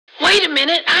Wait a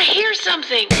minute, I hear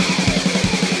something.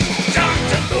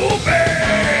 Dr. Movie!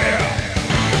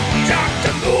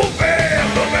 Dr. Movie!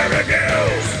 Blueberry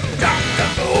News! Dr.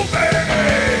 Movie!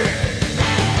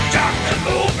 Dr.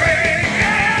 Movie!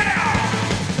 Yeah!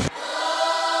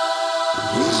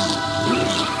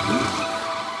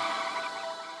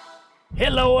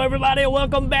 Hello, everybody.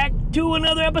 Welcome back to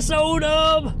another episode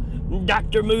of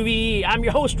Dr. Movie. I'm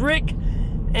your host, Rick,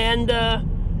 and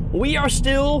we are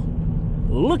still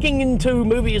looking into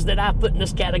movies that I put in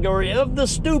this category of the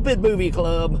Stupid Movie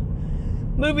Club.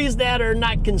 Movies that are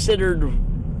not considered,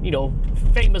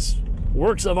 famous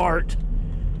works of art,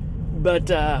 but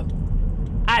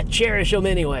I cherish them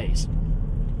anyways.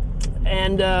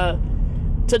 And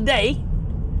today,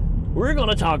 we're going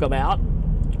to talk about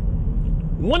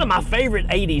one of my favorite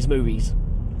 80s movies.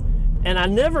 And I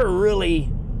never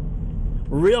really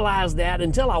realize that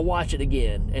until I watch it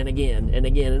again and again and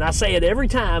again. And I say it every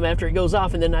time after it goes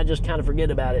off, and then I just kind of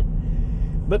forget about it.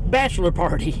 But Bachelor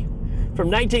Party from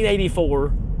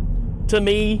 1984, to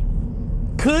me,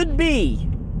 could be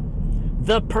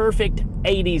the perfect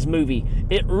 80s movie.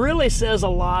 It really says a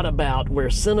lot about where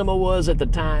cinema was at the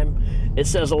time. It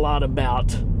says a lot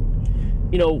about,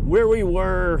 where we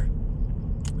were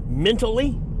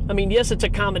mentally. I mean, yes, it's a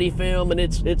comedy film and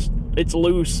it's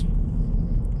loose,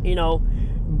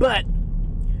 but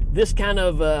this kind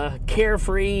of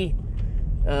carefree,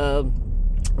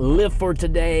 live for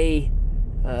today,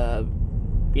 die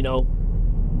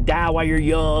while you're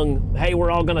young. Hey,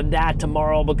 we're all gonna die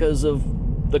tomorrow because of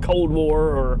the Cold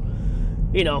War, or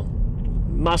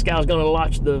Moscow's gonna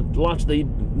launch the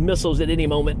missiles at any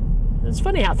moment. It's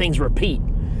funny how things repeat,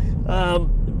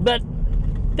 but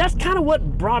that's kind of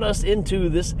what brought us into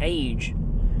this age.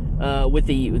 With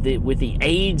the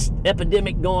AIDS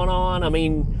epidemic going on, I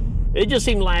mean, it just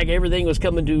seemed like everything was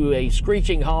coming to a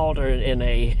screeching halt, or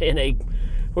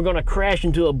we're going to crash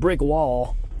into a brick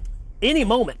wall any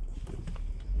moment.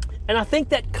 And I think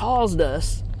that caused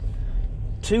us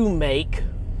to make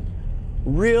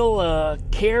real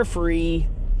carefree,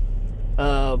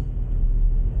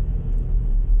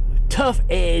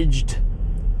 tough-edged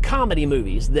comedy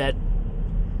movies that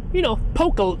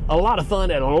poke a lot of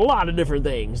fun at a lot of different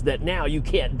things that now you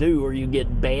can't do, or you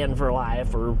get banned for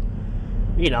life, or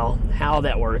how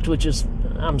that works, which is,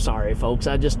 I'm sorry folks,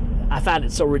 I find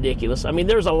it so ridiculous. I mean,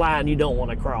 there's a line you don't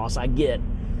want to cross, I get,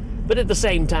 but at the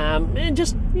same time, and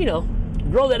just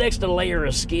grow that extra layer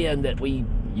of skin that we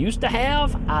used to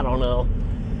have. I don't know.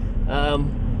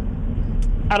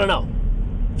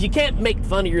 If you can't make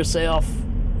fun of yourself,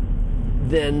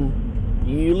 then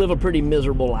you live a pretty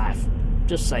miserable life.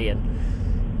 Just saying.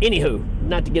 Anywho,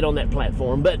 not to get on that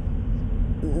platform, but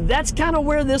that's kind of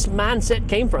where this mindset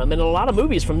came from. And a lot of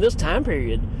movies from this time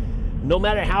period, no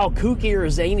matter how kooky or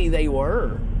zany they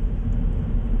were,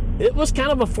 it was kind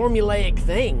of a formulaic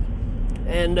thing.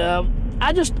 And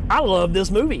I love this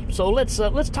movie. So let's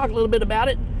talk a little bit about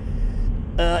it.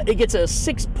 It gets a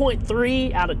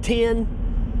 6.3 out of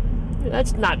 10.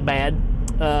 That's not bad.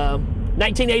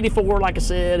 1984, like I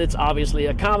said, it's obviously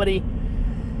a comedy.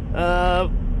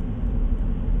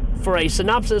 For a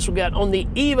synopsis, we got: on the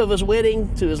eve of his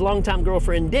wedding to his longtime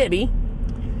girlfriend Debbie,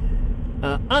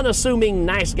 unassuming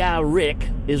nice guy Rick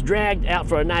is dragged out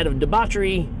for a night of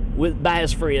debauchery by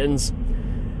his friends.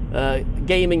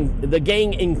 The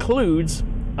gang includes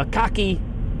a cocky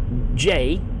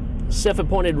Jay,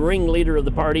 self-appointed ringleader of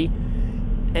the party,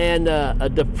 and a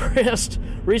depressed,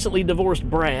 recently divorced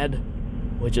Brad,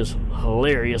 which is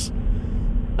hilarious.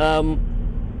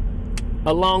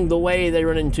 Along the way, they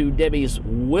run into Debbie's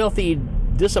wealthy,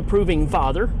 disapproving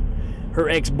father, her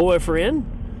ex-boyfriend,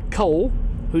 Cole,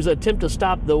 whose attempt to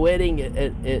stop the wedding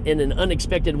in an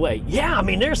unexpected way. Yeah, I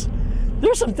mean, there's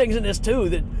some things in this, too,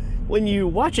 that when you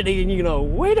watch it, and you go,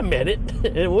 wait a minute,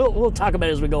 and we'll talk about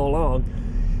it as we go along.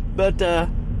 But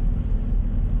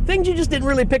things you just didn't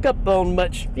really pick up on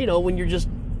much, when you're just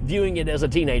viewing it as a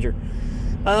teenager.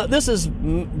 This is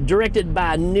directed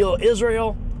by Neil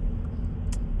Israel.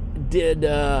 Did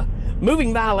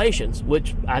Moving Violations,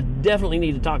 which I definitely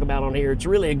need to talk about on here. It's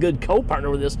really a good co-partner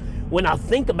with this. When I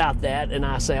think about that and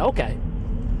I say, okay,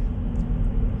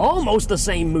 almost the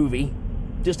same movie,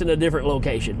 just in a different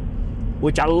location,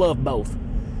 which I love both.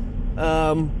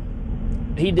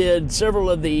 He did several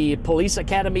of the Police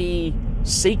Academy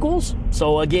sequels,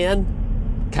 so again,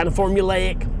 kind of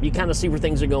formulaic. You kind of see where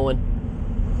things are going.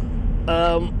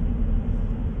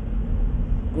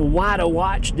 Why to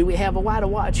watch? Do we have a why to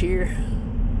watch here?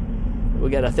 We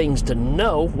got a things to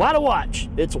know. Why to watch?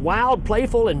 It's wild,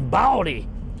 playful, and bawdy.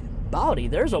 Bawdy,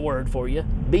 there's a word for you.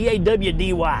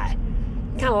 B-A-W-D-Y.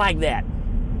 Kind of like that.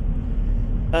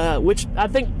 which I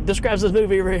think describes this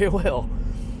movie very well.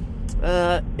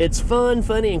 It's fun,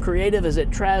 funny, and creative as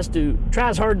it tries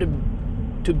hard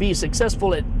to be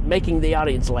successful at making the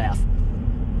audience laugh.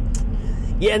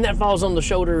 Yeah, and that falls on the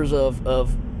shoulders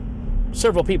of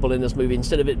several people in this movie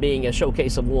instead of it being a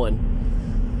showcase of one.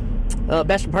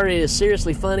 Bachelor Party is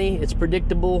seriously funny, it's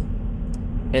predictable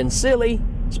and silly,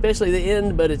 especially the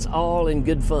end, but it's all in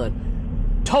good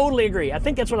fun. Totally agree. I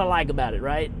think that's what I like about it,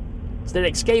 right? It's that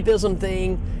escapism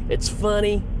thing, it's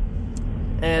funny,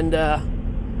 and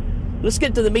let's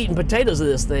get to the meat and potatoes of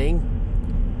this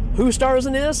thing. Who stars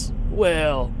in this?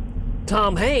 Well,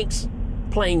 Tom Hanks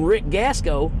playing Rick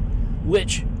Gasco,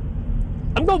 which,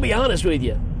 I'm going to be honest with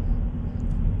you,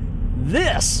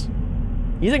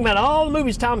 you think about all the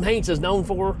movies Tom Hanks is known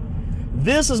for,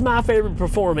 this is my favorite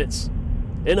performance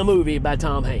in a movie by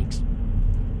Tom Hanks.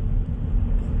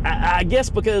 I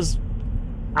guess because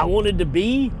I wanted to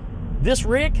be this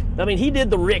Rick. I mean, he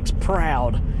did the Ricks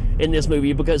proud in this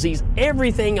movie because he's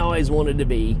everything I always wanted to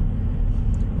be.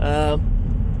 And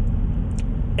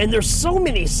there's so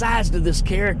many sides to this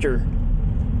character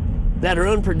that are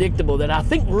unpredictable that I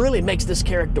think really makes this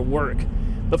character work.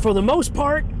 But for the most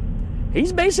part,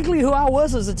 he's basically who I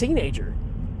was as a teenager.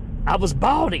 I was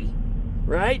baldy,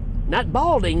 right? Not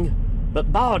balding,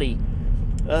 but baldy.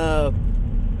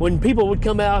 When people would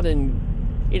come out and,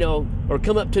 or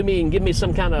come up to me and give me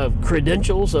some kind of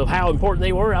credentials of how important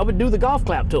they were, I would do the golf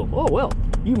clap to them. Oh, well,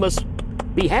 you must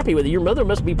be happy with it. Your mother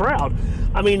must be proud.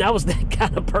 I mean, I was that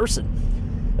kind of person.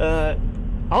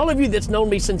 All of you that's known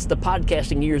me since the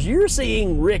podcasting years, you're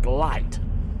seeing Rick Light.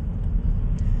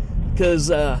 Because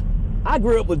I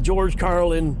grew up with George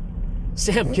Carlin,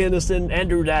 Sam Kinison,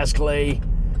 Andrew Dice Clay.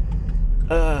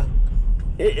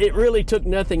 It really took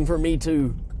nothing for me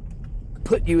to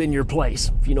put you in your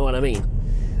place, if you know what I mean.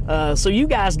 So you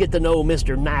guys get to know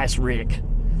Mr. Nice Rick,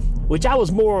 which I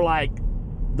was more like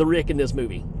the Rick in this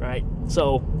movie, right?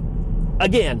 So,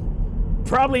 again,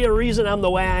 probably a reason I'm the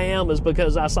way I am is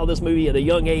because I saw this movie at a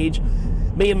young age.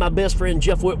 Me and my best friend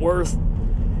Jeff Whitworth,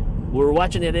 we were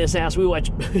watching it at his house. We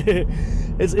watched,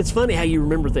 it's funny how you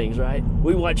remember things, right?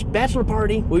 We watched Bachelor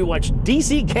Party, we watched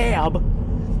DC Cab,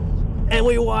 and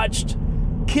we watched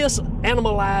Kiss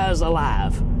Animalize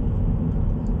Alive.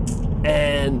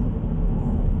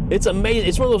 And it's amazing.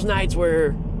 It's one of those nights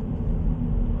where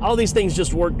all these things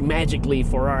just worked magically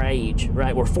for our age,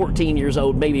 right? We're 14 years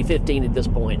old, maybe 15 at this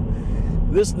point.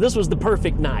 This was the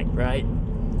perfect night, right?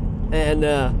 And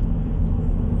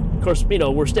of course,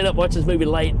 we're staying up watching this movie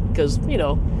late because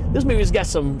this movie's got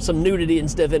some nudity and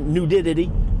stuff, and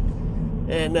nudity,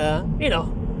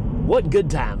 and what good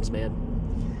times, man.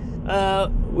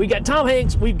 We got Tom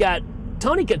Hanks, we've got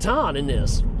Toni Catan in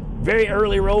this. Very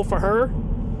early role for her.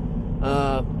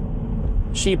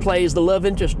 She plays the love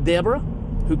interest Deborah,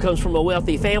 who comes from a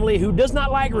wealthy family who does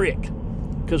not like Rick,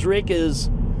 because Rick he's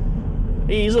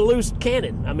a loose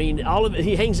cannon. I mean,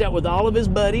 he hangs out with all of his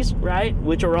buddies, right,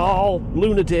 which are all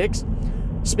lunatics.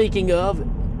 Speaking of,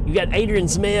 you got Adrian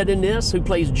Zmed in this, who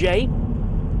plays Jay,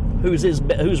 who's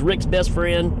Rick's best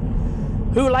friend,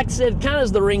 who, like I said, kind of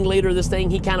is the ringleader of this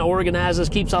thing. He kind of organizes,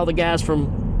 keeps all the guys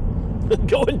from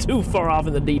going too far off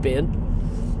in the deep end.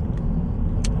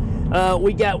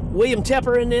 We got William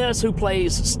Tepper in this, who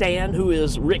plays Stan, who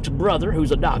is Rick's brother,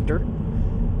 who's a doctor,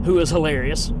 who is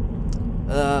hilarious.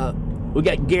 We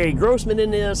got Gary Grossman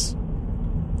in this,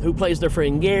 who plays their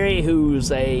friend Gary, who's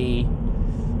a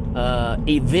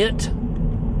event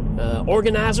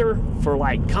organizer for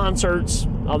like concerts,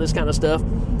 all this kind of stuff.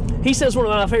 He says one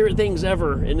of my favorite things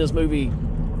ever in this movie.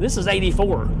 This is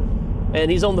 84. And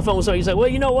he's on the phone, so he said, well,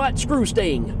 you know what? Screw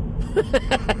Sting.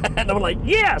 And I'm like,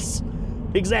 yes!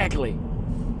 Exactly.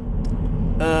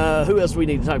 Who else do we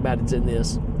need to talk about that's in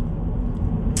this?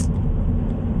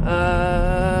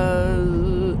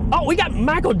 We got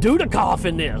Michael Dudikoff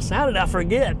in this. How did I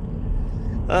forget?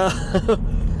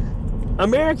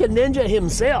 American Ninja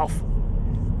himself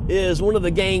is one of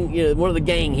the gang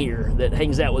here that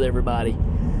hangs out with everybody.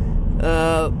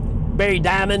 Barry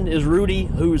Diamond is Rudy,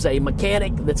 who's a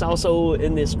mechanic that's also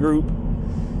in this group.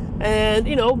 And,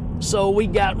 so we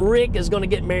got Rick is going to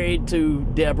get married to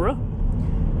Deborah.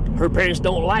 Her parents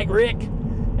don't like Rick,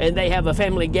 and they have a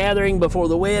family gathering before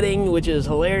the wedding, which is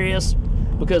hilarious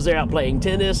because they're out playing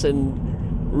tennis,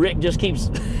 and Rick just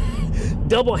keeps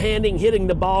double-handing, hitting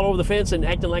the ball over the fence and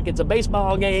acting like it's a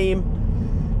baseball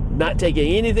game, not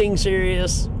taking anything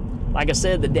serious. Like I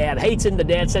said, the dad hates him. The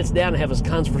dad sits down and has a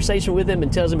conversation with him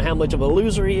and tells him how much of a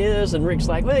loser he is. And Rick's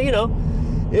like, well,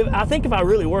 I think if I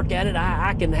really work at it,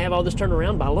 I can have all this turned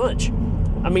around by lunch.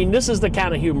 I mean, this is the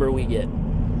kind of humor we get.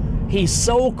 He's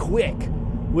so quick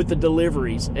with the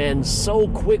deliveries and so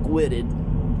quick-witted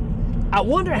I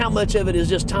wonder how much of it is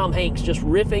just Tom Hanks just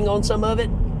riffing on some of it.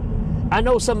 I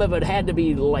know some of it had to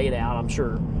be laid out, I'm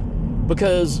sure,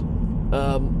 because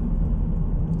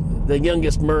the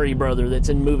youngest Murray brother that's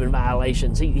in Moving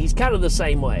Violations, he's kind of the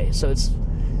same way. So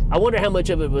I wonder how much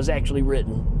of it was actually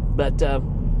written. But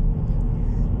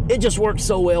it just worked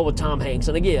so well with Tom Hanks.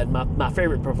 And again, my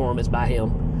favorite performance by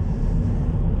him.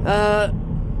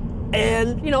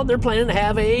 And, you know, they're planning to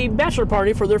have a bachelor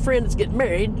party for their friend that's getting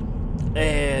married.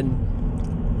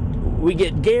 And we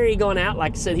get Gary going out.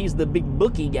 Like I said, he's the big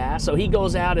bookie guy. So he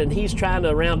goes out and he's trying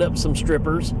to round up some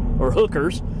strippers or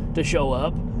hookers to show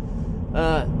up.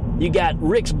 You got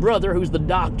Rick's brother, who's the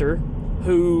doctor,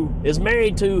 who is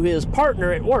married to his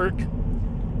partner at work.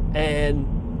 And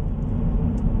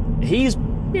he's,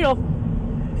 you know,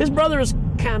 his brother is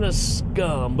kind of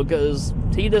scum because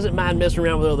he doesn't mind messing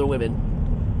around with other women.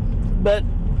 But,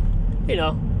 you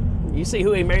know, you see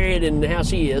who he married and how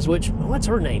she is, what's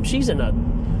her name? She's in a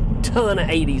ton of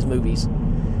 80s movies.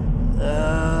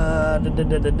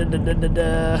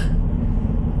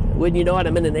 Wouldn't you know it,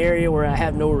 I'm in an area where I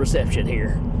have no reception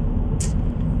here.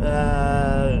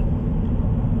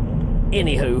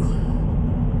 Anywho.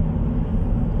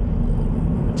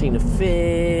 Tina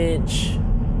Finch.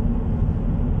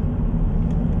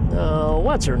 Oh,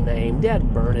 what's her name?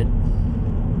 Dad burn it.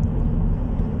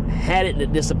 Had it and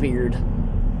it disappeared.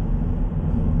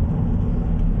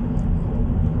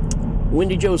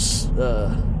 Wendy Jo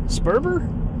Sperber?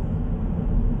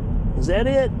 Is that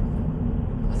it?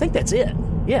 I think that's it.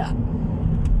 Yeah.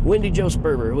 Wendy Jo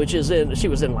Sperber, she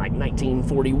was in like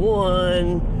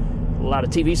 1941, a lot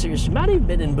of TV series. She might have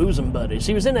been in Bosom Buddies.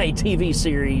 She was in a TV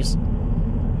series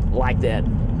like that.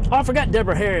 Oh, I forgot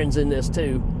Deborah Harron's in this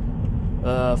too.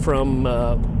 From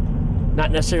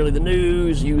not necessarily the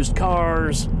news, used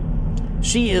cars.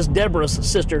 She is Deborah's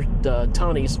sister,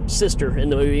 Tawny's sister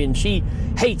in the movie, and she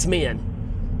hates men,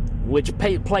 which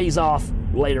plays off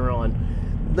later on.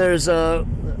 There's so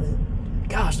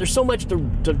much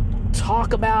to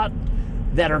talk about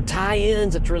that are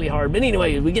tie-ins. It's really hard. But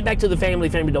anyway, we get back to the family.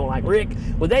 Family don't like Rick.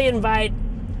 Well, they invite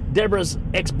Deborah's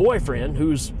ex-boyfriend,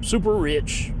 who's super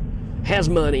rich, has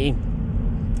money,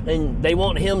 and they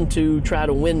want him to try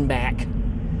to win back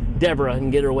Deborah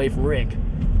and get her away from Rick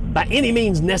by any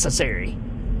means necessary,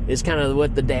 is kind of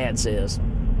what the dad says.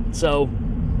 So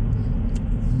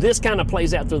this kind of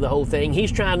plays out through the whole thing.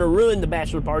 He's trying to ruin the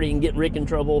bachelor party and get Rick in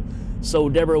trouble so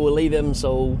Deborah will leave him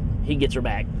so he gets her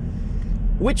back,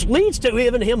 which leads to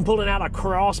even him pulling out a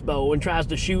crossbow and tries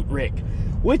to shoot Rick,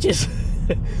 which is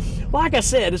like I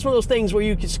said, it's one of those things where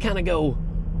you just kind of go,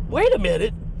 wait a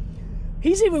minute,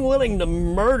 he's even willing to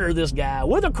murder this guy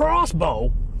with a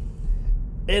crossbow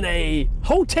in a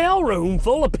hotel room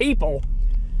full of people.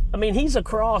 I mean, he's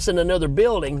across in another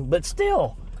building, but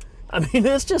still, I mean,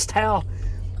 that's just how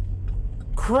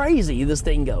crazy this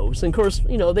thing goes. And of course,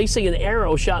 you know, they see an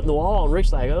arrow shot in the wall, and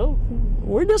Rick's like, oh,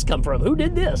 where'd this come from? Who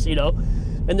did this? You know,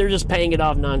 and they're just paying it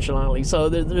off nonchalantly. So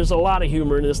there's a lot of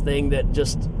humor in this thing that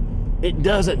just, it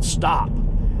doesn't stop.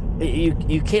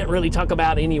 You can't really talk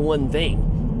about any one thing,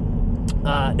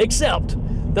 except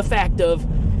the fact of,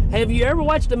 have you ever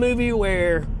watched a movie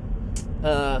where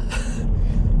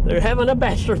they're having a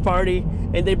bachelor party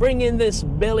and they bring in this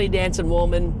belly dancing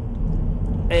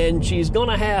woman, and she's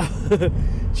gonna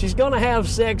have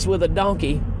sex with a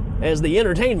donkey as the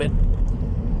entertainment,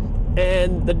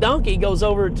 and the donkey goes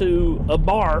over to a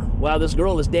bar while this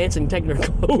girl is dancing, taking her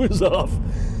clothes off.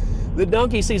 The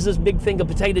donkey sees this big thing of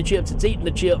potato chips, it's eating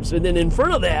the chips, and then in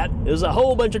front of that is a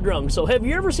whole bunch of drunks. So have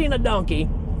you ever seen a donkey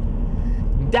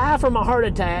die from a heart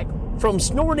attack from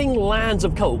snorting lines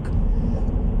of coke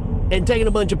and taking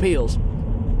a bunch of pills?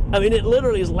 I mean, it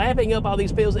literally is lapping up all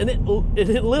these pills, and it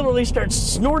literally starts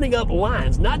snorting up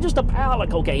lines, not just a pile of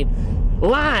cocaine,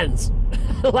 lines,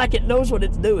 like it knows what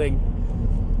it's doing.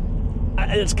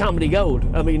 It's comedy gold.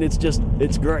 I mean,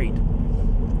 it's great.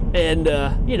 And,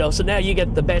 you know, so now you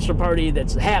get the bachelor party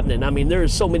that's happening. I mean,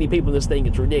 there's so many people in this thing,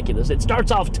 it's ridiculous. It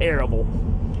starts off terrible.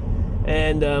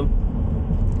 And,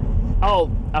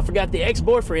 oh, I forgot the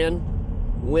ex-boyfriend,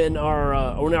 when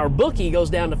our bookie goes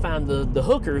down to find the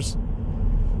hookers,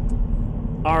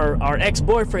 our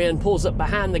ex-boyfriend pulls up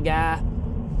behind the guy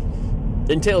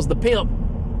and tells the pimp,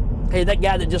 hey, that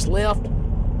guy that just left,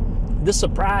 this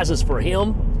surprise is for him,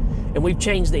 and we've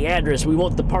changed the address. We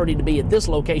want the party to be at this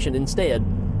location instead.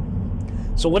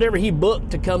 So whatever he booked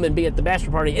to come and be at the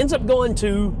bachelor party ends up going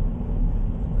to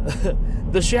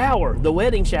the shower, the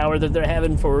wedding shower that they're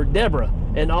having for Deborah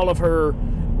and all of her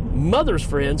mother's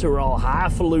friends, who are all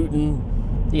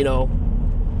highfalutin, you know,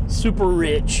 super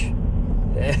rich,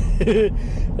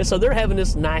 And so they're having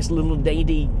this nice little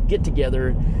dainty get together,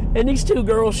 and these two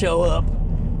girls show up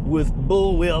with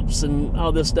bull whips and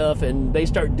all this stuff, and they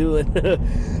start doing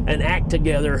an act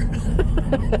together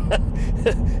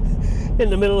in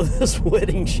the middle of this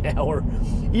wedding shower.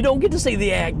 You don't get to see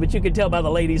the act, but you can tell by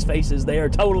the ladies' faces they are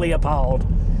totally appalled.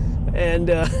 And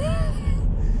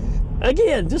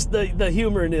again, just the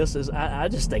humor in this is, I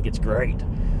just think it's great.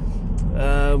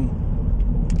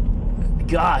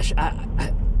 Gosh, I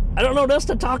don't know what else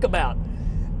to talk about.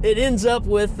 It ends up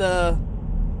with,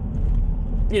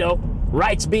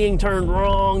 rights being turned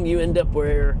wrong. You end up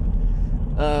where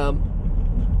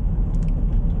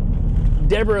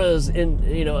Deborah's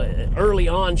early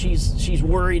on, she's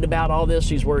worried about all this.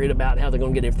 She's worried about how they're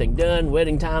going to get everything done.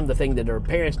 Wedding time, the thing that her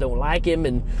parents don't like him,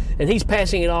 and he's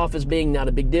passing it off as being not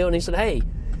a big deal. And he said, hey,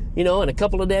 in a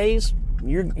couple of days,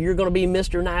 you're going to be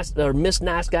Mr. Nice or Miss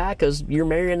Nice Guy, because you're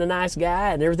marrying a nice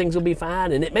guy, and everything's going to be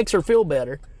fine. And it makes her feel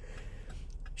better.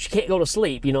 She can't go to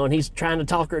sleep, and he's trying to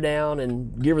talk her down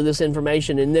and give her this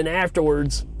information. And then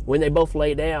afterwards, when they both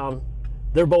lay down,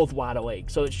 they're both wide awake.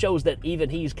 So it shows that even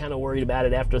he's kind of worried about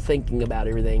it after thinking about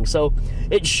everything. So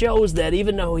it shows that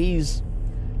even though he's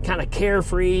kind of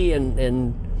carefree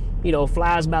and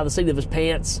flies by the seat of his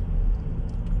pants,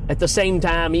 at the same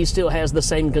time, he still has the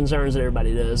same concerns that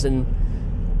everybody does. And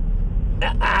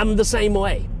I'm the same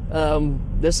way.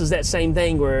 This is that same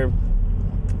thing where,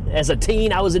 as a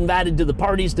teen, I was invited to the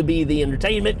parties to be the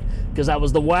entertainment because I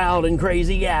was the wild and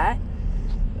crazy guy.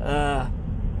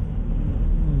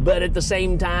 But at the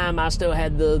same time, I still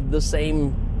had the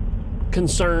same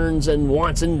concerns and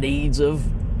wants and needs of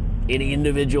any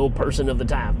individual person of the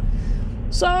time.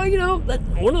 So,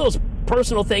 one of those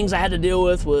personal things I had to deal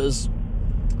with was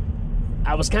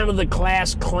I was kind of the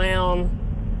class clown.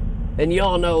 And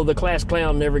y'all know the class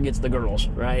clown never gets the girls,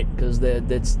 right? Because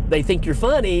they think you're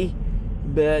funny,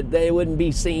 but they wouldn't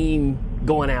be seen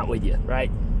going out with you,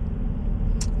 right?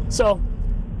 So,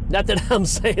 not that I'm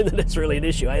saying that it's really an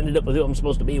issue. I ended up with who I'm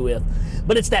supposed to be with.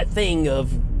 But it's that thing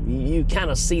of, you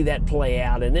kind of see that play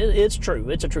out, and it's true.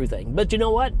 It's a true thing. But you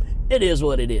know what? It is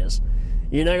what it is.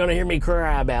 You're not going to hear me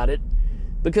cry about it,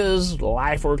 because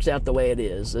life works out the way it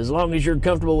is. As long as you're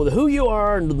comfortable with who you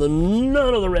are,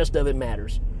 none of the rest of it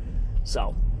matters.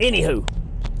 So, anywho,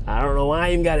 I don't know why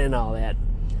I even got into all that.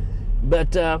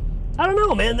 But, I don't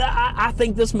know, man. I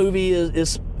think this movie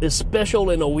is special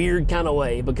in a weird kind of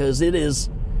way, because it is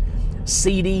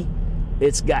seedy.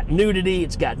 It's got nudity.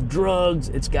 It's got drugs.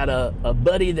 It's got a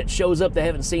buddy that shows up they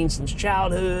haven't seen since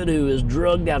childhood, who is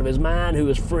drugged out of his mind, who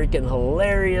is freaking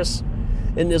hilarious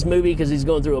in this movie because he's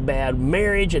going through a bad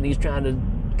marriage, and he's trying to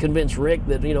convince Rick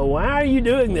that, why are you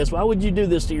doing this? Why would you do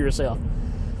this to yourself?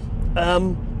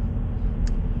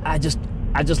 I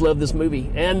just love this movie.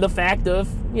 And the fact of,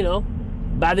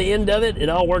 by the end of it, it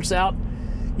all works out.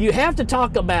 You have to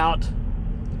talk about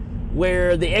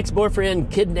where the ex-boyfriend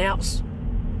kidnaps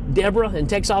Deborah and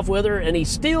takes off with her, and he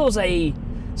steals a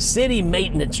city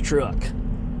maintenance truck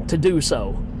to do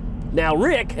so. Now,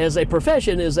 Rick, as a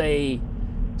profession, is a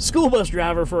school bus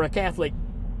driver for a Catholic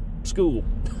school,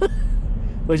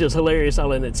 which is hilarious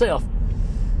all in itself.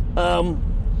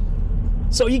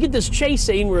 So you get this chase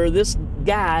scene where this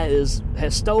guy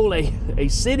has stolen a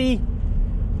city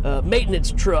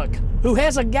maintenance truck, who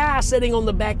has a guy sitting on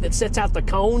the back that sets out the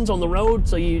cones on the road.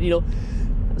 So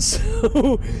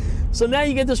so now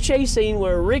you get this chase scene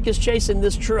where Rick is chasing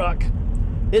this truck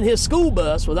in his school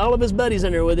bus with all of his buddies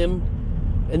in there with him,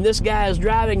 and this guy is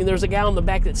driving, and there's a guy on the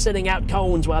back that's setting out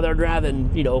cones while they're driving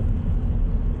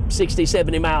 60,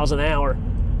 70 miles an hour.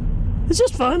 It's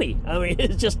just funny. I mean,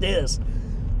 it just is.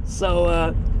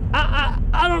 So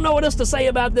I don't know what else to say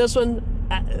about this one.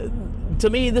 To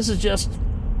me, this is just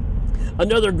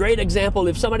another great example.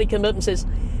 If somebody comes up and says,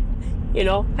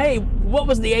 hey, what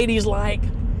was the 80s like?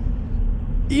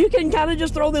 You can kind of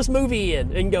just throw this movie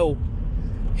in and go,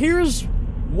 here's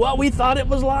what we thought it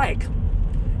was like.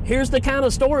 Here's the kind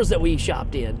of stores that we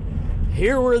shopped in.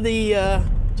 Here were the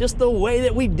just the way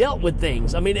that we dealt with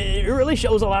things. I mean, it really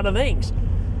shows a lot of things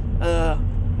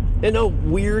in a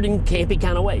weird and campy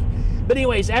kind of way. But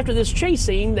anyways, after this chase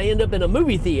scene, they end up in a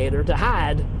movie theater to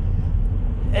hide.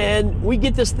 And we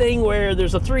get this thing where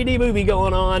there's a 3D movie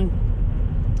going on,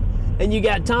 and you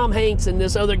got Tom Hanks and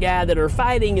this other guy that are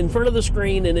fighting in front of the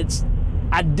screen, and it's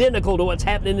identical to what's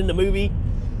happening in the movie.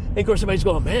 And of course, everybody's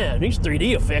going, man, these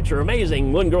 3D effects are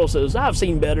amazing. One girl says, I've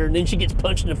seen better. And then she gets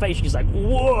punched in the face. She's like,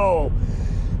 whoa.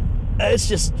 It's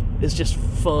just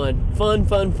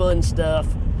fun stuff.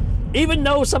 Even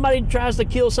though somebody tries to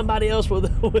kill somebody else with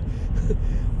a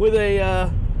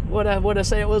what I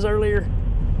say it was earlier,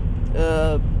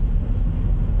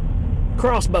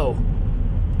 crossbow.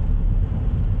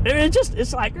 I mean,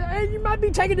 it's like, you might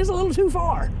be taking this a little too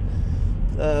far.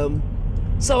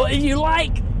 So if you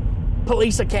like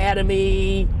Police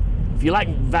Academy, if you like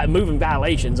moving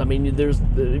violations, I mean, there's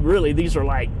really, these are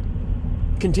like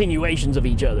continuations of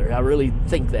each other. I really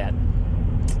think that.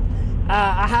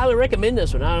 I highly recommend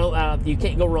this one. You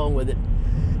can't go wrong with it.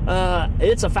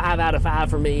 It's a 5 out of 5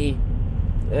 for me.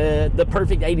 The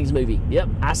perfect 80s movie. Yep,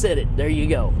 I said it. There you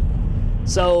go.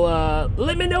 So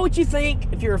let me know what you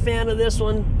think if you're a fan of this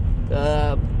one.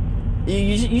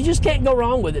 You just can't go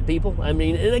wrong with it, people. I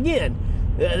mean, and again,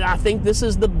 I think this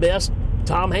is the best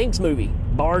Tom Hanks movie,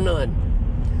 bar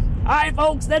none. All right,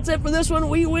 folks, that's it for this one.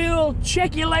 We will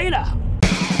check you later.